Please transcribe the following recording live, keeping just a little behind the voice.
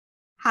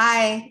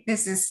Hi,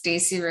 this is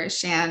Stacy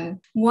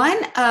Roshan.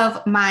 One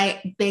of my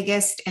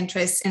biggest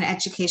interests in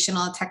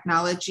educational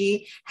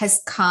technology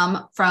has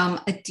come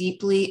from a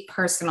deeply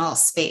personal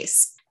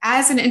space.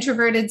 As an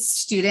introverted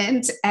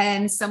student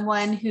and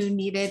someone who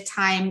needed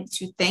time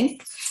to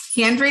think,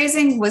 hand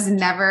raising was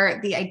never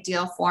the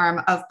ideal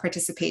form of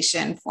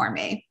participation for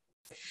me.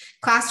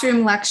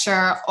 Classroom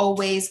lecture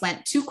always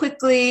went too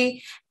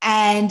quickly.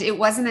 And it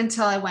wasn't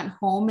until I went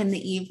home in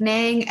the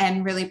evening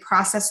and really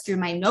processed through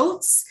my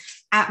notes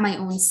at my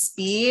own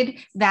speed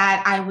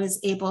that I was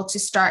able to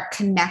start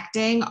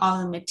connecting all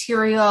the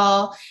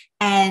material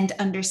and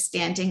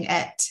understanding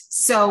it.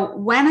 So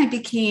when I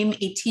became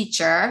a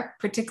teacher,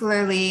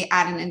 particularly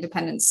at an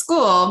independent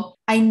school,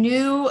 I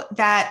knew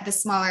that the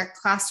smaller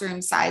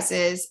classroom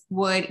sizes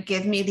would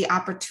give me the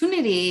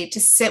opportunity to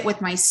sit with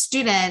my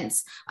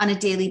students on a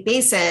daily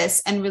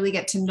basis and really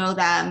get to know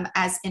them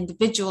as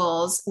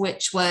individuals,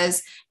 which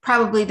was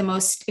probably the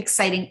most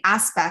exciting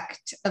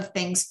aspect of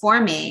things for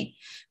me.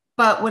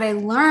 But what I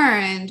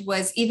learned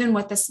was even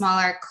with the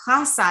smaller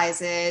class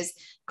sizes,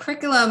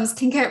 curriculums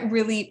can get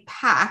really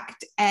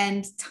packed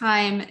and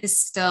time is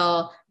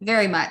still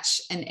very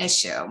much an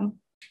issue.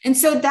 And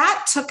so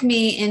that took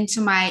me into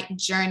my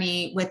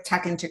journey with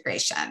tech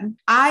integration.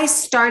 I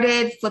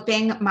started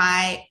flipping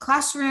my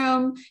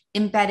classroom,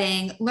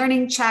 embedding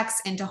learning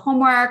checks into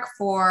homework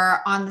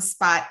for on the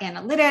spot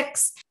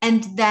analytics,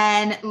 and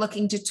then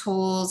looking to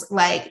tools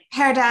like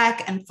Pear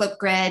Deck and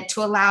Flipgrid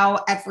to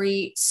allow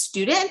every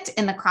student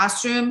in the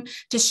classroom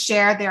to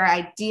share their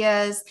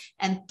ideas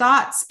and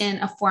thoughts in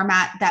a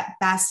format that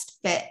best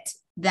fit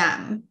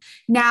them.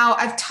 Now,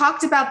 I've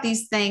talked about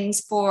these things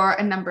for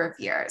a number of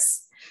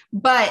years.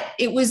 But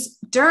it was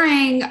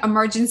during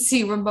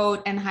emergency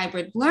remote and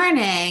hybrid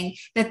learning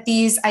that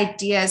these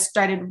ideas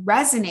started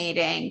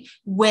resonating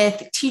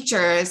with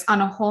teachers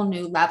on a whole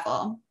new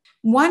level.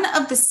 One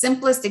of the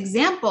simplest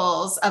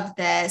examples of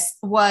this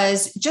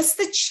was just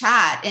the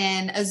chat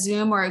in a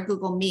Zoom or a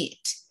Google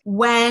Meet.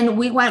 When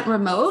we went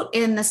remote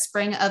in the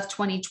spring of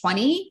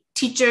 2020,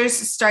 teachers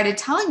started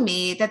telling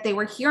me that they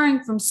were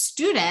hearing from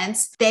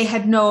students they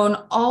had known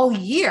all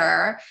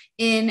year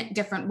in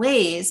different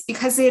ways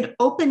because they had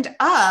opened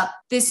up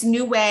this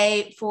new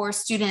way for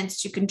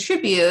students to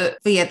contribute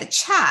via the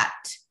chat.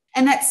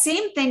 And that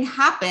same thing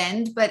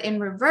happened, but in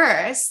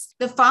reverse,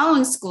 the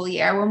following school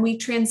year when we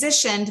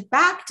transitioned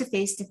back to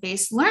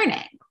face-to-face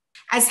learning.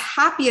 As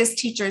happy as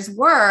teachers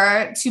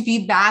were to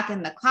be back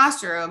in the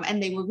classroom,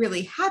 and they were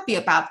really happy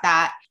about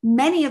that,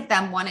 many of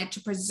them wanted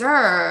to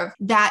preserve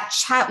that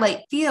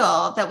chat-like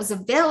feel that was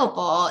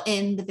available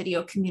in the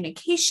video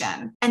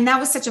communication. And that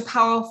was such a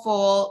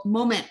powerful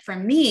moment for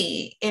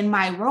me in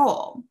my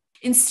role.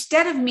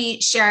 Instead of me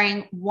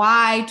sharing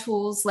why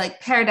tools like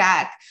Pear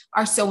Deck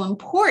are so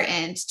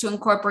important to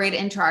incorporate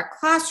into our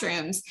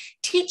classrooms,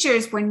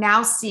 teachers were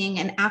now seeing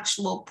an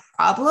actual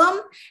problem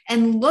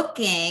and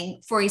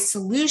looking for a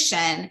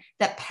solution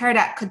that Pear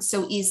Deck could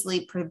so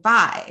easily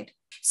provide.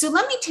 So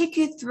let me take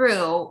you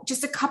through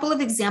just a couple of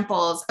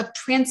examples of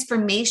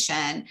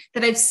transformation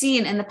that I've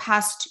seen in the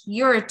past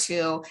year or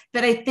two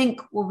that I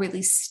think will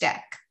really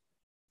stick.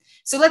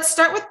 So let's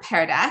start with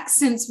Pear Deck,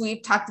 since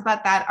we've talked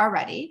about that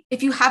already.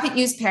 If you haven't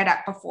used Pear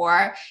Deck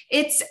before,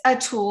 it's a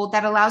tool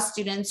that allows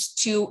students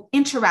to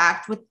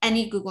interact with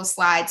any Google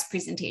Slides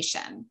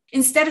presentation.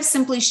 Instead of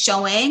simply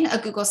showing a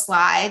Google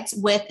Slides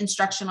with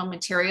instructional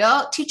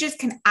material, teachers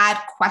can add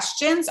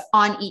questions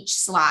on each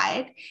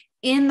slide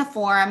in the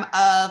form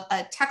of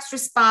a text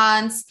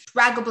response,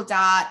 draggable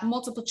dot,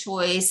 multiple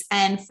choice,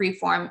 and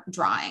freeform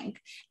drawing,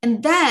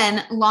 and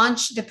then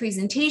launch the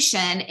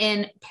presentation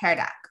in Pear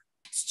Deck.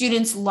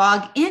 Students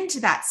log into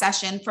that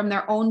session from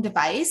their own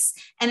device,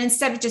 and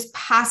instead of just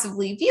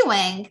passively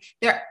viewing,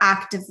 they're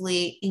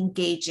actively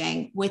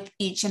engaging with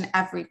each and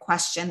every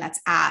question that's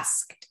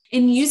asked.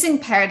 In using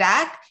Pear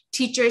Deck,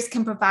 teachers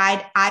can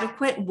provide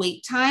adequate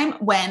wait time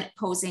when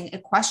posing a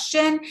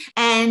question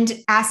and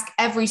ask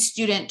every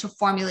student to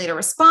formulate a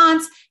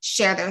response,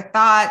 share their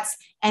thoughts,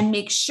 and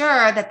make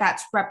sure that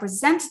that's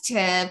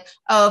representative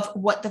of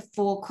what the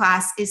full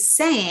class is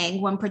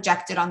saying when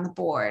projected on the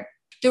board.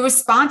 The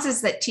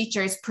responses that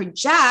teachers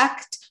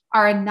project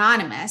are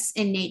anonymous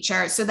in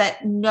nature so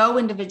that no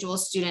individual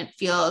student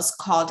feels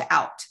called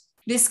out.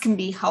 This can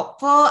be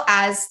helpful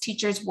as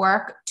teachers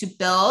work to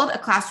build a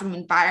classroom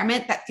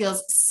environment that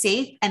feels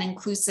safe and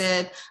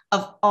inclusive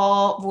of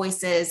all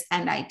voices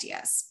and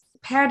ideas.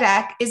 Pear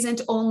Deck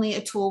isn't only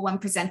a tool when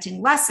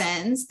presenting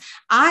lessons.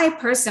 I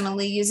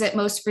personally use it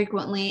most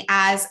frequently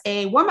as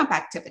a warm-up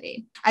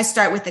activity. I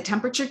start with the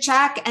temperature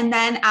check and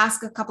then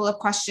ask a couple of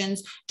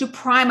questions to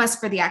prime us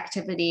for the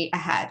activity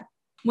ahead.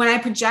 When I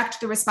project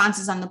the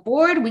responses on the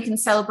board, we can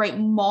celebrate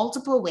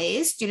multiple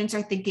ways students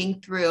are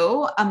thinking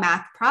through a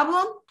math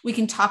problem. We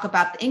can talk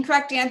about the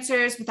incorrect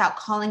answers without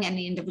calling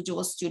any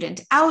individual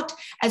student out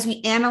as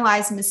we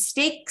analyze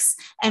mistakes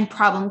and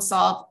problem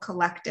solve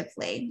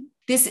collectively.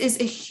 This is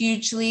a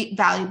hugely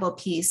valuable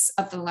piece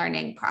of the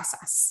learning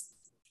process.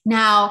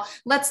 Now,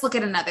 let's look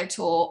at another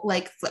tool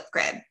like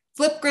Flipgrid.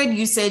 Flipgrid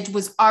usage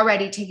was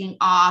already taking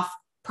off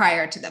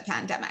prior to the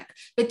pandemic,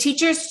 but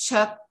teachers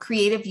took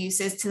creative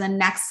uses to the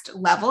next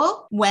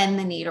level when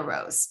the need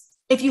arose.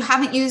 If you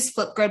haven't used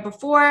Flipgrid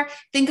before,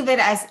 think of it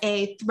as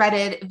a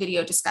threaded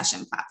video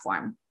discussion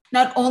platform.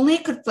 Not only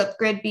could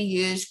Flipgrid be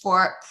used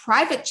for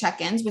private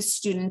check-ins with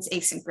students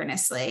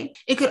asynchronously,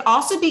 it could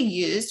also be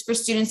used for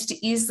students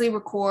to easily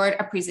record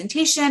a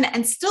presentation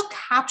and still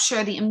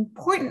capture the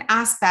important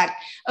aspect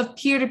of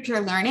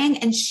peer-to-peer learning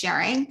and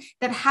sharing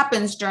that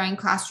happens during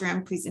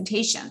classroom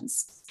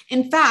presentations.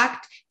 In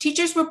fact,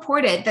 teachers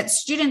reported that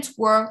students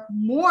were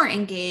more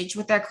engaged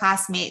with their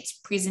classmates'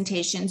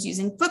 presentations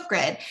using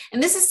Flipgrid,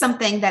 and this is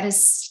something that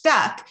is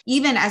stuck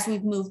even as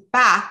we've moved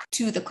back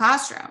to the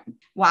classroom.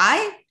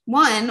 Why?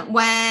 One,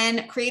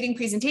 when creating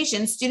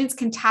presentations, students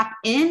can tap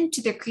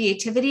into their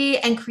creativity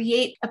and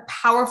create a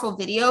powerful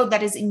video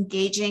that is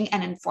engaging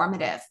and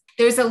informative.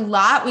 There's a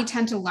lot we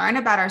tend to learn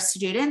about our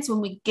students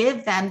when we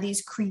give them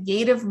these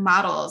creative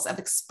models of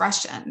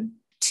expression.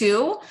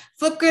 Two,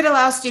 Flipgrid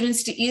allows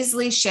students to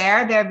easily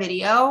share their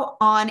video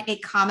on a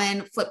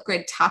common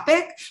Flipgrid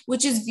topic,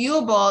 which is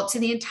viewable to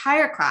the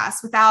entire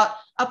class without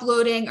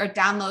uploading or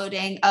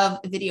downloading of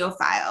video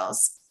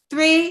files.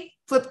 Three,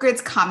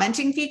 Flipgrid's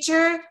commenting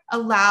feature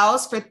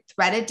allows for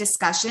threaded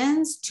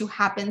discussions to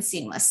happen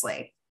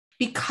seamlessly.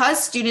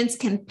 Because students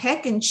can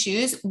pick and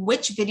choose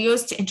which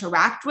videos to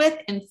interact with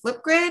in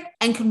Flipgrid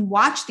and can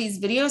watch these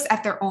videos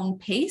at their own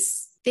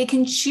pace, they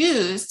can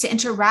choose to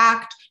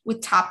interact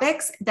with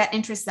topics that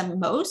interest them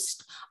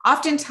most,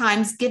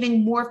 oftentimes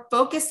giving more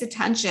focused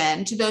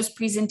attention to those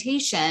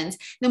presentations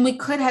than we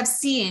could have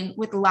seen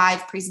with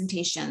live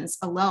presentations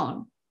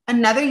alone.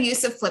 Another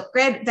use of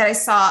Flipgrid that I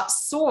saw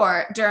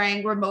soar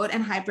during remote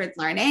and hybrid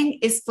learning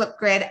is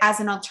Flipgrid as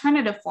an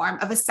alternative form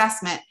of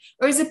assessment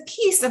or as a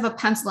piece of a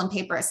pencil and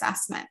paper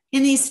assessment.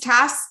 In these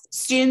tasks,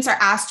 students are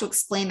asked to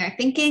explain their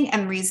thinking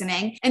and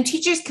reasoning, and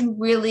teachers can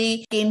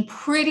really gain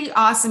pretty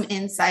awesome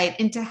insight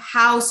into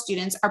how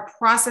students are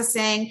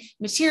processing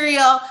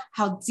material,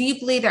 how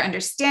deeply they're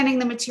understanding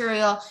the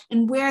material,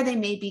 and where they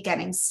may be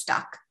getting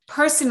stuck.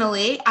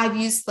 Personally, I've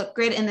used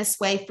Flipgrid in this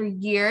way for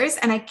years,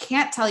 and I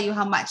can't tell you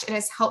how much it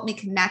has helped me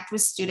connect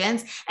with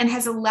students and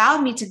has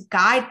allowed me to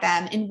guide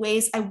them in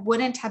ways I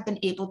wouldn't have been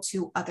able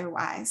to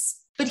otherwise.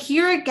 But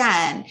here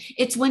again,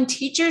 it's when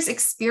teachers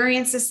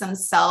experience this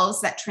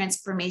themselves that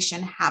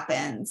transformation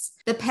happens.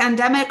 The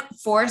pandemic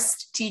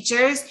forced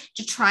teachers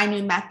to try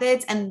new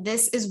methods, and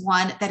this is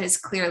one that is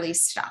clearly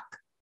stuck.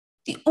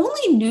 The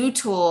only new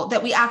tool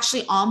that we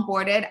actually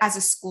onboarded as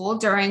a school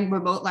during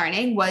remote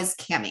learning was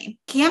Kami.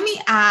 Kami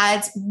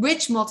adds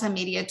rich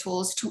multimedia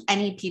tools to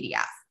any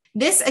PDF.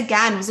 This,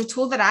 again, was a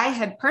tool that I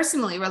had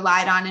personally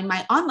relied on in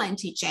my online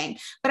teaching,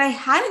 but I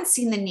hadn't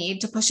seen the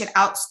need to push it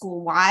out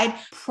school-wide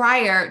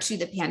prior to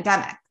the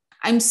pandemic.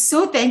 I'm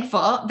so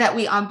thankful that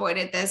we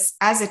onboarded this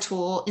as a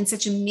tool in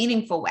such a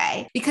meaningful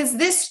way, because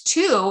this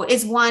too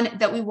is one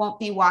that we won't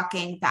be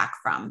walking back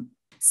from.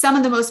 Some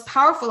of the most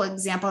powerful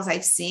examples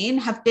I've seen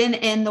have been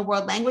in the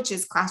world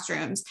languages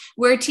classrooms,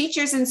 where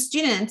teachers and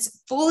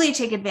students fully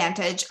take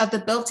advantage of the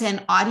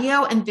built-in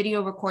audio and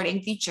video recording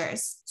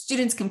features.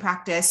 Students can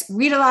practice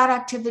read aloud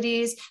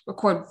activities,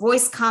 record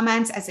voice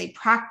comments as they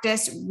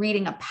practice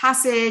reading a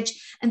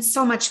passage, and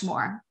so much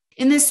more.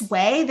 In this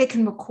way, they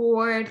can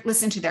record,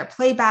 listen to their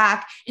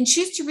playback, and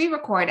choose to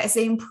re-record as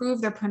they improve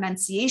their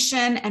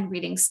pronunciation and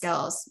reading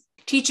skills.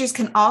 Teachers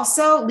can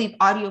also leave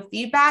audio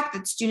feedback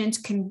that students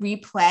can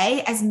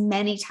replay as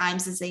many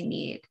times as they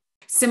need.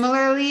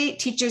 Similarly,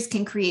 teachers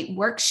can create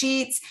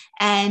worksheets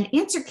and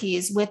answer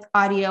keys with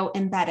audio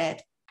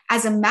embedded.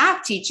 As a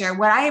math teacher,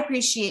 what I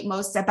appreciate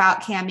most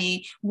about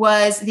Kami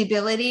was the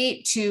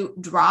ability to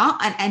draw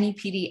on any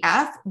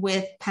PDF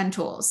with pen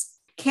tools.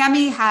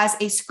 Kami has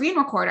a screen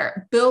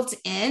recorder built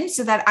in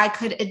so that I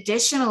could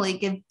additionally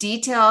give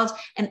detailed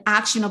and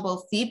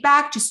actionable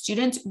feedback to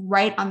students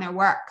right on their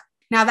work.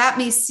 Now, that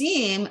may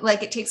seem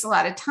like it takes a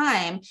lot of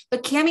time,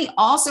 but Kami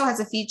also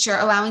has a feature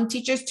allowing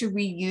teachers to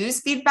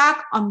reuse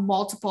feedback on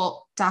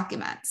multiple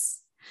documents.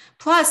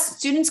 Plus,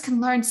 students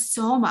can learn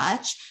so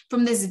much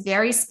from this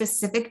very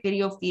specific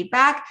video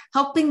feedback,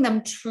 helping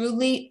them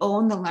truly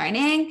own the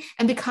learning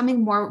and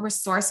becoming more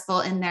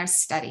resourceful in their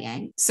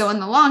studying. So in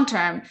the long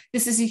term,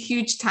 this is a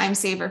huge time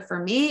saver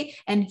for me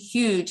and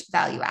huge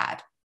value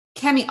add.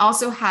 Kami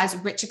also has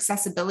rich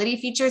accessibility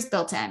features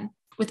built in.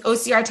 With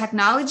OCR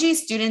technology,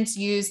 students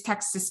use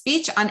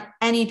text-to-speech on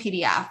any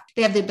PDF.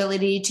 They have the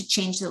ability to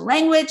change the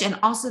language and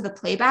also the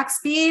playback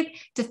speed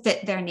to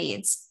fit their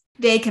needs.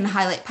 They can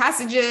highlight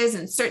passages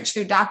and search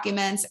through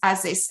documents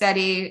as they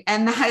study,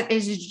 and that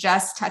is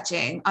just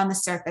touching on the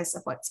surface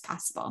of what's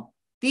possible.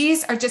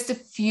 These are just a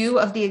few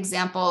of the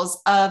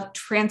examples of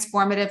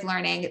transformative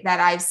learning that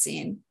I've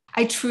seen.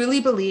 I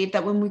truly believe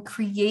that when we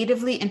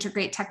creatively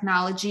integrate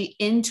technology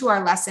into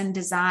our lesson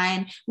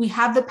design, we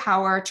have the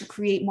power to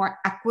create more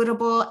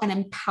equitable and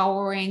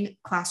empowering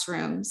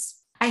classrooms.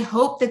 I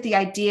hope that the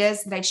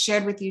ideas that I've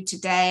shared with you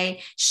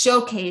today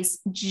showcase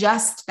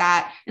just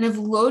that and have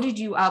loaded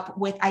you up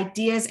with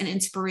ideas and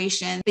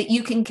inspiration that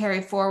you can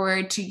carry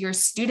forward to your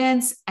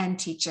students and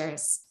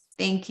teachers.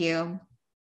 Thank you.